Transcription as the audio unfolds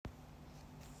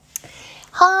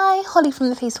Hi, Holly from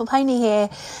the Peaceful Pony here.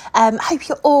 Hope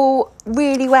you're all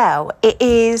really well. It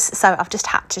is, so I've just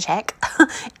had to check,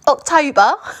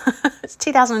 October, it's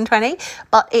 2020,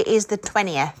 but it is the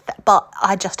 20th, but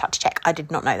I just had to check. I did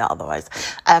not know that otherwise.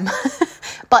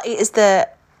 But it is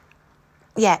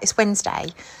it's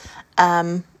Wednesday.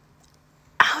 How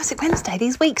is it Wednesday?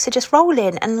 These weeks are just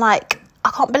rolling and I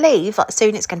can't believe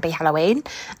soon it's going to be Halloween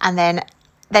and then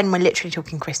we're literally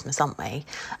talking Christmas, aren't we?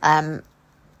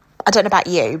 I don't know about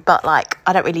you, but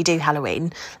I don't really do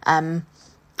Halloween.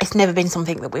 It's never been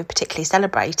something that we've particularly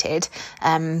celebrated.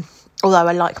 Although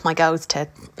I like my girls I've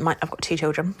got 2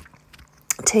 children,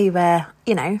 to,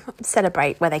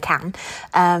 celebrate where they can.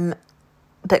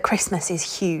 But Christmas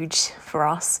is huge for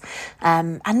us.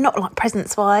 And not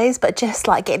presents wise, but just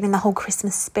getting in the whole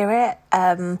Christmas spirit.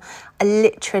 I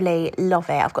literally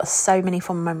love it. I've got so many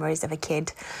fond memories of a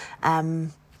kid.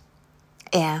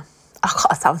 Yeah. Oh,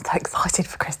 I sound so excited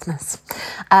for Christmas.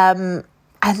 And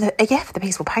for the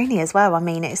Peaceful Pony as well. I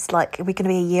mean, it's we're going to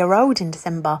be a year old in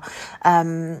December.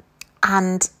 And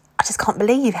I just can't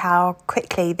believe how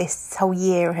quickly this whole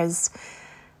year has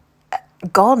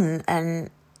gone. And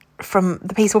from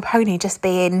the Peaceful Pony just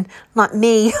being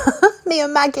me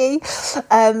and Maggie,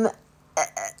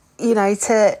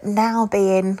 to now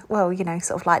being,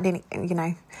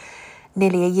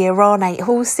 nearly a year on, 8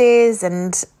 horses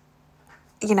and,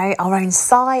 our own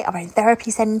site, our own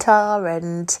therapy centre,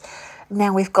 and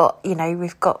now we've got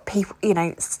people,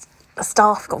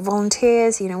 staff, got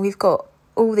volunteers, we've got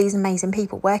all these amazing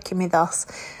people working with us,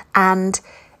 and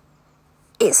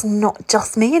it's not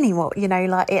just me anymore,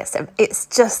 it's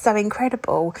just so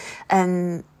incredible,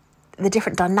 and the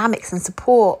different dynamics and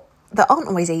support that aren't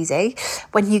always easy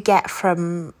when you get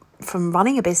from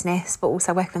running a business, but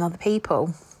also working with other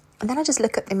people. And then I just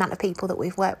look at the amount of people that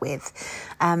we've worked with,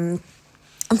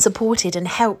 and supported and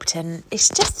helped, and it's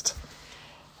just,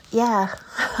 I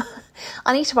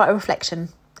need to write a reflection.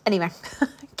 Anyway,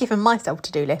 giving myself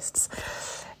to-do lists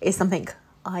is something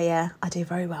I do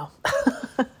very well.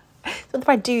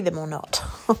 Whether I do them or not.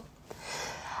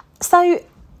 So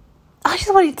I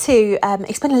just wanted to,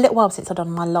 it's been a little while since I've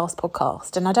done my last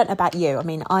podcast, and I don't know about you. I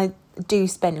mean, I do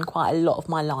spend quite a lot of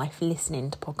my life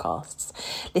listening to podcasts,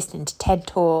 listening to TED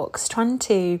Talks, trying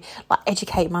to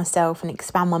educate myself and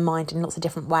expand my mind in lots of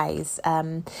different ways.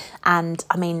 And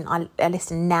I mean, I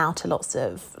listen now to lots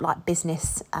of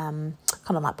business,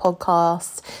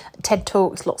 podcasts, TED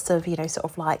Talks, lots of,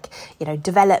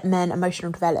 development,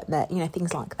 emotional development,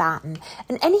 things like that. And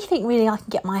anything really I can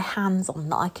get my hands on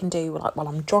that I can do while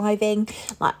I'm driving,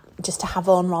 just to have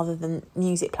on rather than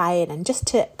music playing, and just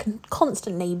to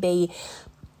constantly be,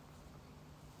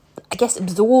 I guess,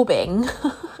 absorbing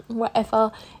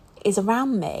whatever is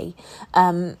around me.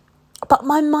 But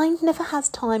my mind never has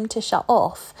time to shut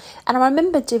off. And I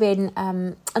remember doing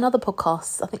another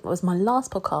podcast, I think it was my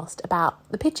last podcast, about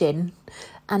the pigeon,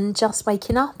 and just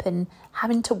waking up and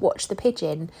having to watch the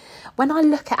pigeon. When I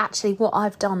look at actually what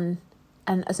I've done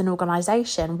and as an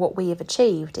organisation, what we have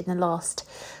achieved in the last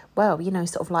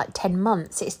 10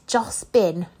 months, it's just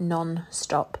been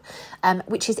non-stop,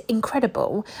 which is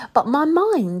incredible. But my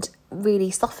mind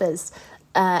really suffers,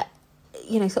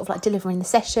 delivering the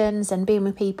sessions and being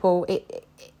with people.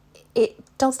 It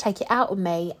does take it out of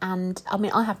me. And I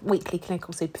mean, I have weekly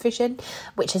clinical supervision,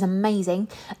 which is amazing.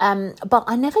 But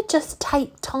I never just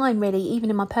take time really,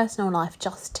 even in my personal life,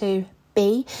 just to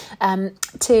be,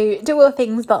 to do all the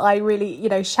things that I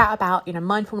really, shout about,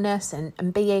 mindfulness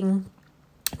and being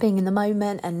in the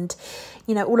moment, and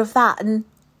all of that. And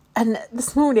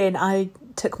this morning I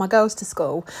took my girls to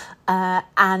school,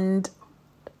 and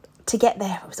to get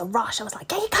there it was a rush. I was like,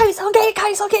 get your coats on. Why are you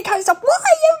not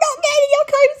getting your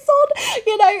coats on?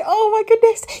 Oh my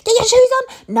goodness, get your shoes on.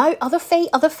 No, other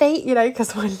feet,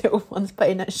 because my little one's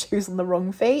putting her shoes on the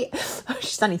wrong feet.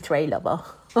 She's only 3, lover.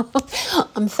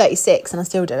 I'm 36 and I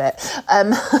still do it.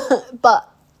 But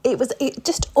it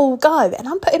just all go, and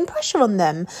I'm putting pressure on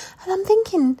them, and I'm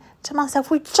thinking to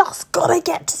myself, we've just got to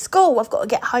get to school, I've got to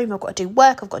get home, I've got to do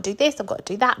work, I've got to do this, I've got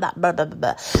to do that blah blah blah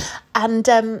blah.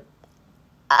 And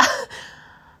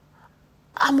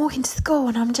I'm walking to school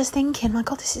and I'm just thinking, my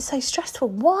God, this is so stressful.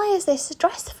 Why is this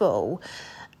stressful?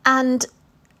 And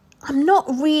I'm not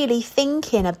really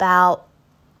thinking about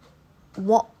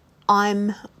what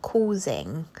I'm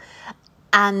causing.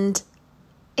 And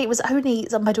it was only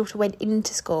that my daughter went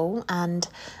into school, and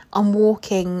I'm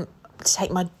walking to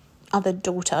take my other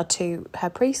daughter to her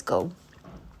preschool.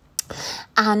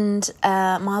 And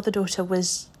my other daughter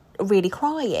was really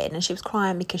crying, and she was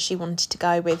crying because she wanted to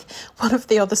go with one of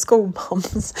the other school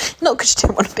mums. Not because she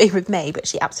didn't want to be with me, but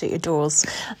she absolutely adores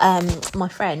my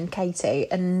friend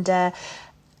Katie. And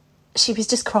she was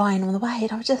just crying all the way.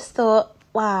 And I just thought,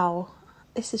 wow,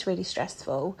 this is really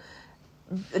stressful.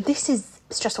 This is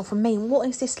stressful for me. What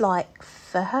is this like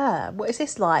for her? What is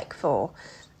this like for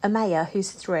Amaya,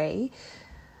 who's 3?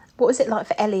 What was it like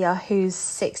for Elia, who's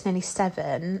 6, nearly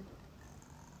 7?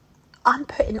 I'm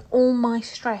putting all my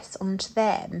stress onto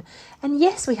them. And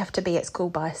yes, we have to be at school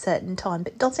by a certain time,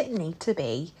 but does it need to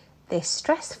be this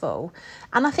stressful?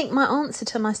 And I think my answer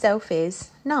to myself is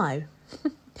no.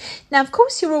 Now, of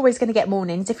course, you're always going to get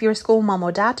mornings if you're a school mum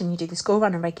or dad and you do the school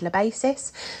run on a regular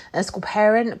basis, a school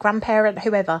parent, grandparent,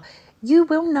 whoever. You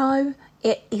will know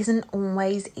it isn't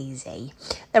always easy.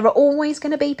 There are always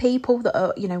going to be people that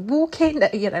are, walking,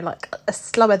 that, like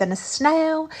slower than a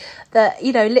snail, that,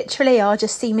 literally are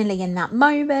just seemingly in that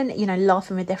moment,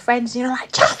 laughing with their friends. And you're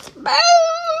like, just move!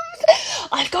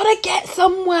 I've got to get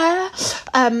somewhere.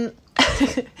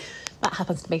 That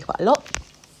happens to me quite a lot.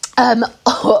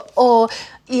 Or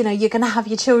you're going to have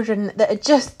your children that are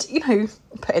just,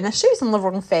 putting their shoes on the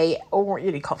wrong feet, or,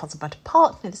 you can't find somewhere to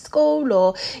park near the school,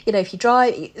 or, if you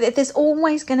drive, there's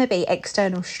always going to be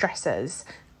external stressors.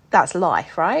 That's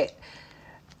life, right?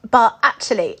 But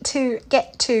actually, to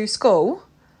get to school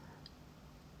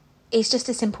is just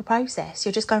a simple process.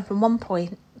 You're just going from one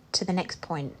point to the next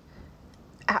point.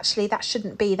 Actually, that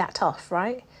shouldn't be that tough,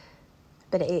 right?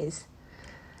 But it is.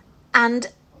 And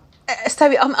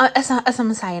so, as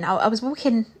I'm saying, I was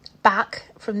walking back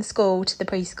from the school to the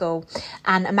preschool,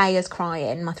 and Amaya's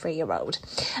crying, my 3-year-old.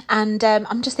 And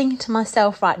I'm just thinking to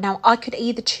myself, right, now I could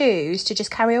either choose to just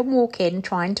carry on walking,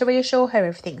 trying to reassure her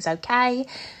everything's okay,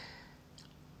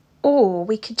 or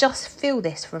we could just feel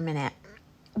this for a minute.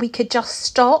 We could just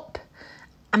stop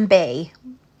and be.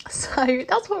 So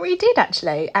that's what we did,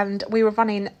 actually. And we were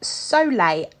running so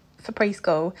late for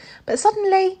preschool, but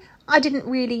suddenly I didn't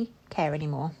really care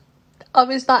anymore. I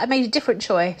was like, I made a different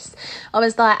choice. I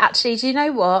was like, actually, do you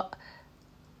know what?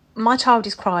 My child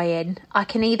is crying. I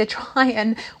can either try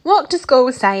and walk to school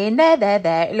saying,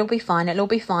 there, it'll be fine,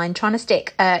 trying to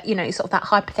stick, sort of that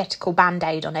hypothetical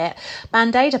Band-Aid on it.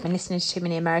 Band-Aid, I've been listening to too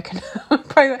many American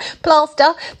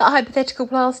plaster, that hypothetical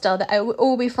plaster, that it will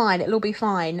all be fine.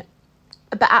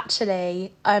 But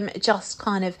actually, I'm just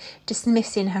kind of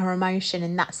dismissing her emotion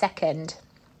in that second.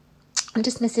 I'm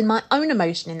dismissing my own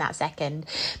emotion in that second,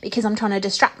 because I'm trying to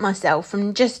distract myself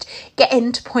from just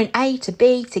getting to point A to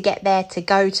B to get there to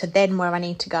go to then where I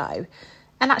need to go.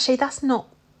 And actually, that's not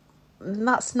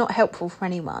helpful for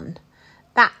anyone.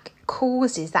 That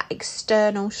causes that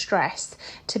external stress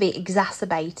to be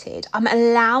exacerbated. I'm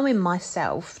allowing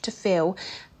myself to feel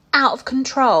out of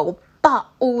control, but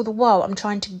all the while I'm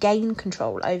trying to gain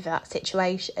control over that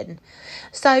situation.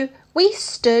 So we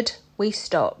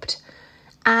stopped.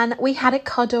 And we had a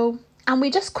cuddle, and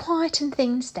we just quietened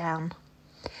things down.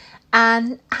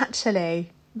 And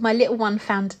actually, my little one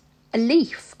found a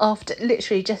leaf after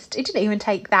literally just, it didn't even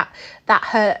take that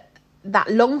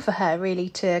long for her really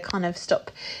to kind of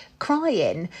stop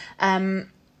crying.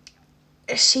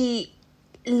 She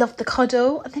loved the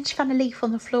cuddle, and then she found a leaf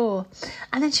on the floor,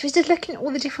 and then she was just looking at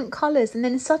all the different colours, and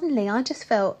then suddenly I just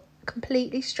felt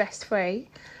completely stress-free.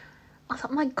 I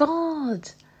thought, my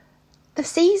God, the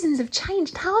seasons have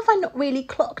changed. How have I not really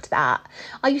clocked that?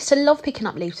 I used to love picking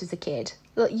up leaves as a kid.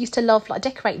 I used to love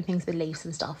decorating things with leaves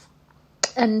and stuff.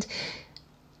 And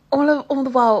all the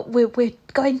while we're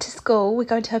going to school, we're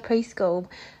going to her preschool,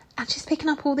 and she's picking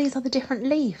up all these other different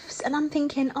leaves. And I'm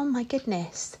thinking, oh my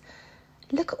goodness,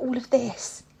 look at all of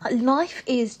this. Life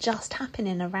is just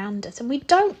happening around us, and we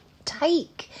don't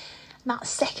take that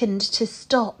second to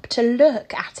stop to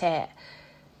look at it.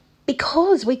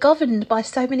 Because we're governed by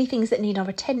so many things that need our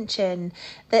attention,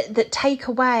 that take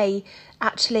away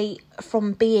actually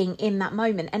from being in that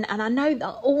moment. And I know that I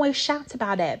always shout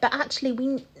about it, but actually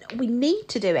we need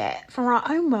to do it for our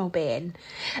own well-being.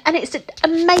 And it's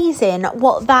amazing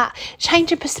what that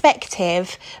change of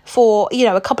perspective for,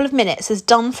 a couple of minutes has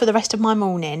done for the rest of my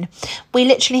morning. We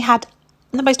literally had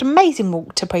the most amazing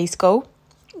walk to preschool.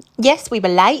 Yes, we were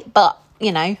late, but,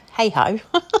 hey-ho.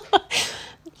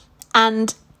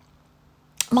 And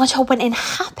my child went in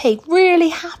happy, really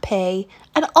happy,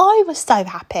 and I was so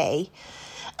happy.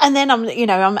 And then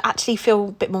I'm actually feel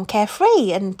a bit more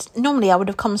carefree. And normally I would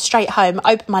have come straight home,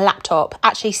 opened my laptop,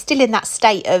 actually still in that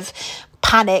state of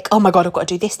panic. Oh my God, I've got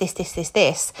to do this.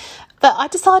 But I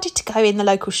decided to go in the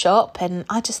local shop, and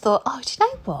I just thought, oh, do you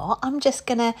know what? I'm just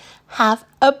going to have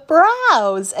a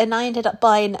browse. And I ended up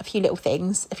buying a few little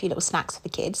things, a few little snacks for the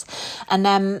kids.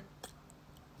 And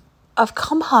I've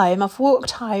come home, I've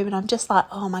walked home, and I'm just like,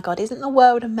 oh my God, isn't the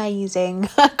world amazing?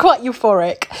 Quite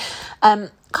euphoric.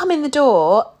 Come in the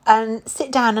door and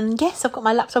sit down, and yes, I've got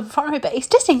my laptop in front of me, but it's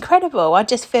just incredible. I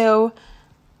just feel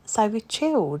So we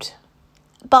chilled.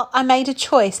 But I made a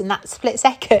choice in that split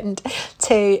second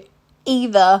to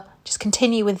either just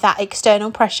continue with that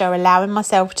external pressure, allowing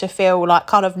myself to feel like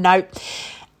kind of, no,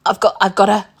 I've got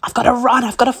to run,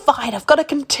 I've got to fight, I've got to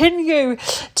continue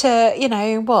to, you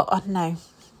know, what, I don't know,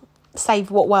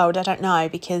 save what world, I don't know,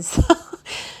 because,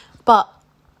 but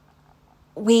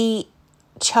we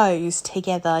chose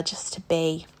together just to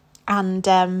be. And,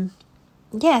 so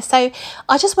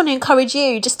I just want to encourage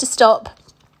you just to stop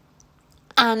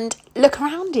and look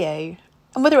around you.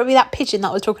 And whether it be that pigeon that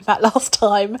I was talking about last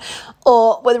time,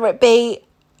 or whether it be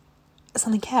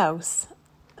something else,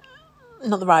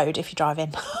 not the road if you're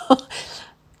driving,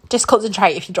 just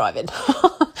concentrate if you're driving.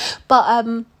 But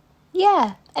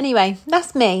anyway,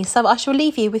 that's me. So I shall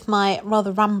leave you with my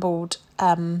rather rambled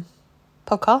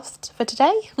podcast for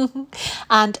today.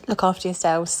 And look after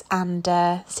yourselves, and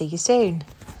see you soon.